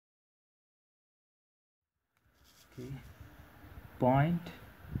Okay. Point,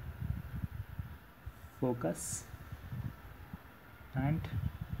 focus, and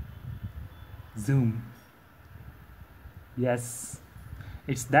zoom. Yes,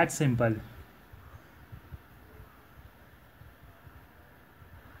 it's that simple.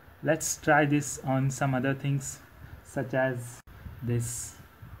 Let's try this on some other things, such as this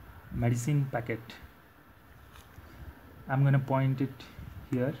medicine packet. I'm gonna point it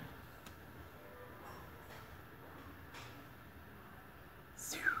here.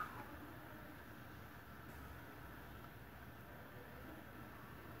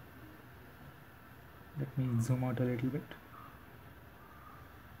 Let me zoom out a little bit.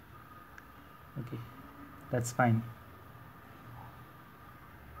 Okay, that's fine.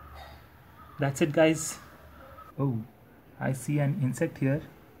 That's it, guys. Oh, I see an insect here.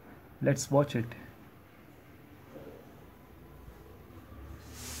 Let's watch it.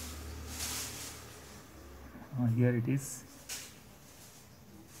 Here it is.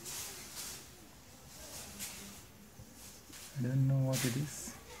 I don't know what it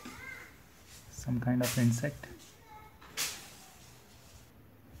is. Some kind of insect.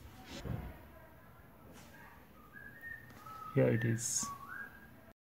 Here it is.